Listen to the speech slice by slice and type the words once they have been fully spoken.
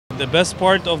The best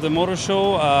part of the motor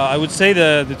show, I would say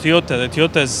the Toyota. The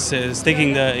Toyota is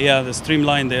taking the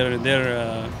streamline.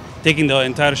 They're taking the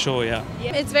entire show. Yeah.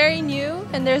 It's very new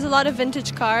and there's a lot of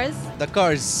vintage cars. The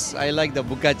cars, I like the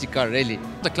Bugatti car really.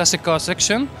 The classic car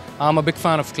section, I'm a big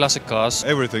fan of classic cars.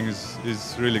 Everything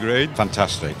is really great.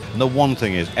 Fantastic. And the one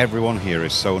thing is, everyone here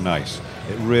is so nice.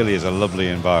 It really is a lovely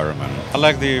environment. I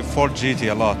like the Ford GT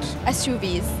a lot.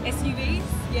 SUVs. SUVs?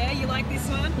 Yeah, you like this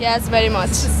one? Yes, very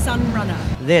much. The Sunrunner.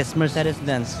 This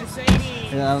Mercedes-Benz.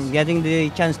 Mercedes. Getting the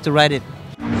chance to ride it.